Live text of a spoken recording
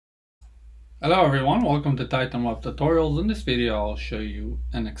Hello everyone, welcome to Titan Web Tutorials. In this video I'll show you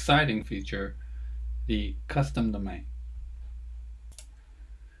an exciting feature, the custom domain.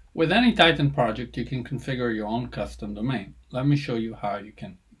 With any Titan project you can configure your own custom domain. Let me show you how you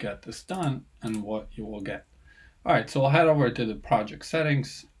can get this done and what you will get. Alright, so we'll head over to the project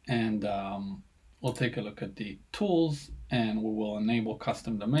settings and we'll take a look at the tools and we will enable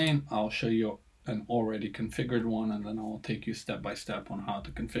custom domain. I'll show you an already configured one and then I'll take you step by step on how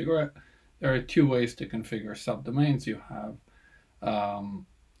to configure it. There are two ways to configure subdomains. You have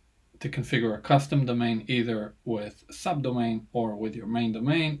to configure a custom domain either with subdomain or with your main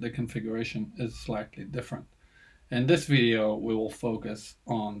domain. The configuration is slightly different. In this video, we will focus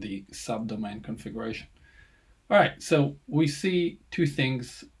on the subdomain configuration. All right, so we see two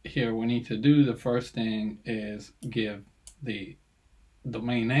things here we need to do. The first thing is give the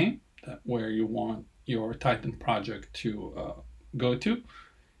domain name where you want your Titan project to go to.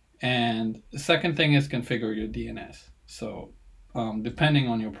 And the second thing is configure your DNS. So depending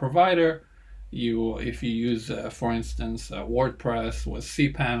on your provider, if you use, for instance, WordPress with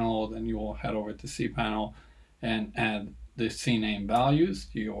cPanel, then you will head over to cPanel and add the CNAME values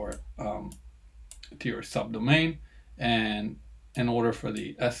to your subdomain. And in order for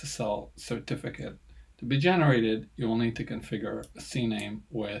the SSL certificate to be generated, you will need to configure a CNAME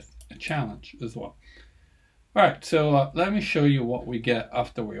with a challenge as well. All right, so let me show you what we get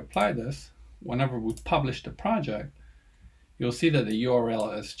after we apply this. Whenever we publish the project, you'll see that the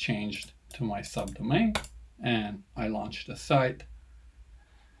URL has changed to my subdomain, and I launched the site,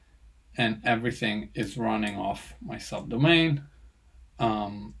 and everything is running off my subdomain,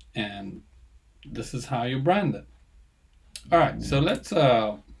 and this is how you brand it. All right, so let's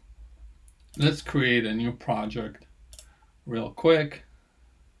create a new project real quick.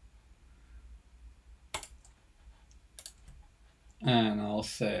 And I'll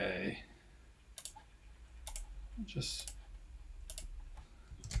say,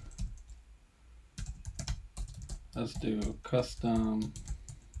 let's do custom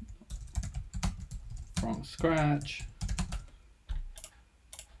from scratch.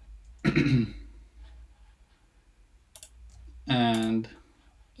 And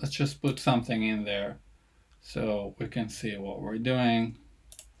let's just put something in there so we can see what we're doing.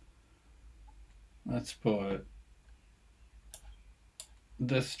 Let's put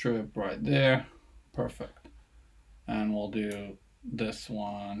this strip right there. Perfect. And we'll do this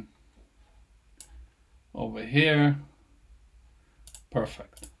one over here.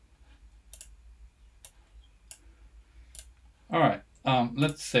 Perfect. All right,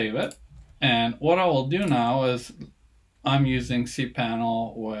 let's save it. And what I will do now is I'm using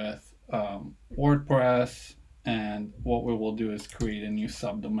cPanel with WordPress, and what we will do is create a new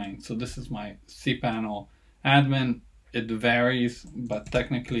subdomain. So this is my cPanel admin. It varies, but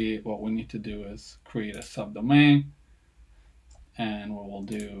technically what we need to do is create a subdomain, and we will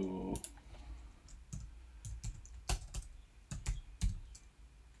do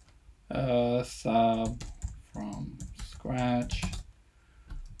sub from scratch,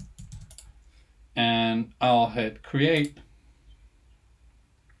 and I'll hit create,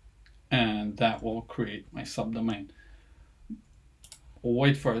 and that will create my subdomain. We'll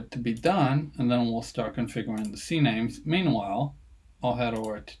wait for it to be done, and then we'll start configuring the CNAMEs. Meanwhile, I'll head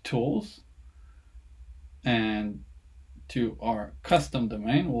over to Tools, and to our custom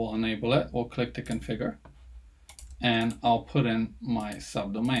domain, we'll enable it. We'll click to configure, and I'll put in my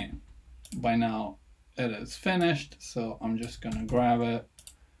subdomain. By now, it is finished, so I'm just going to grab it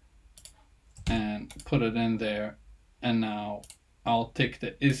and put it in there. And now I'll take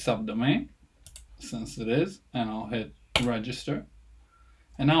the is subdomain, since it is, and I'll hit register.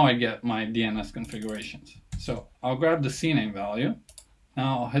 And now I get my DNS configurations. So I'll grab the CNAME value.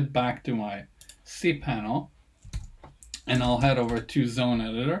 Now I'll head back to my cPanel, and I'll head over to Zone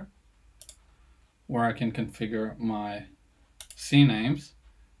Editor, where I can configure my CNAMEs,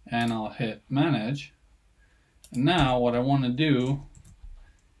 and I'll hit Manage. And now what I want to do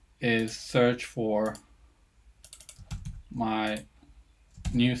is search for my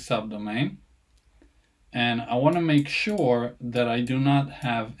new subdomain. And I want to make sure that I do not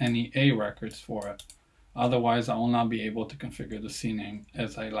have any A records for it. Otherwise, I will not be able to configure the CNAME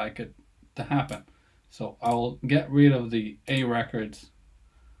as I like it to happen. So I will get rid of the A records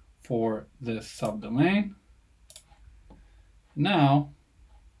for this subdomain. Now,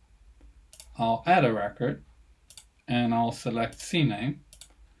 I'll add a record, and I'll select CNAME.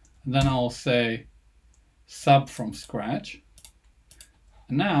 And then I'll say sub from scratch.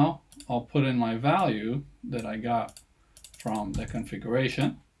 And now, I'll put in my value that I got from the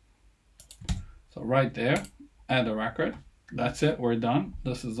configuration. So right there, add a record. That's it, we're done.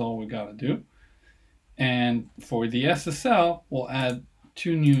 This is all we gotta do. And for the SSL, we'll add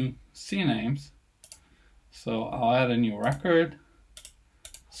 2 new CNAMEs. So I'll add a new record,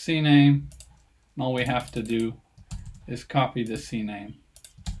 CNAME, and all we have to do is copy the CNAME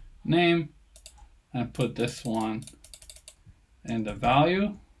name and put this one in the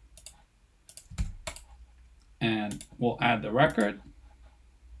value, and we'll add the record,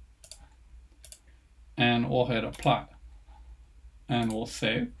 and we'll hit apply, and we'll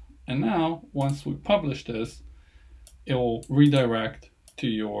save. And now once we publish this, it will redirect to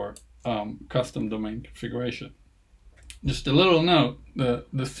your custom domain configuration. Just a little note, the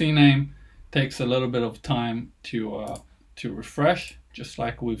CNAME takes a little bit of time to refresh, just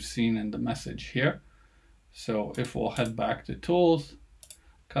like we've seen in the message here. So if we'll head back to tools,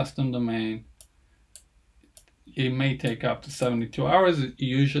 custom domain, it may take up to 72 hours. It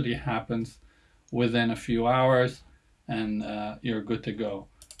usually happens within a few hours, and you're good to go.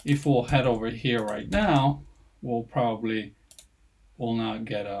 If we'll head over here right now, we'll not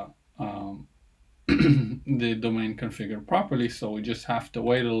get the domain configured properly, so we just have to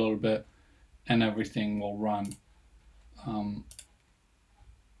wait a little bit and everything will run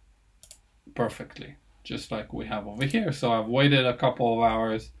perfectly, just like we have over here. So I've waited a couple of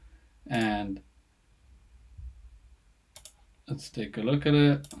hours, and let's take a look at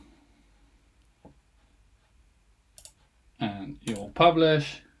it. And you'll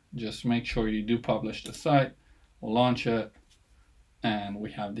publish. Just make sure you do publish the site. We'll launch it, and we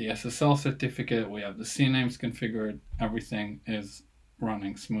have the SSL certificate, we have the CNAMEs configured, everything is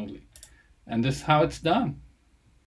running smoothly. And this is how it's done.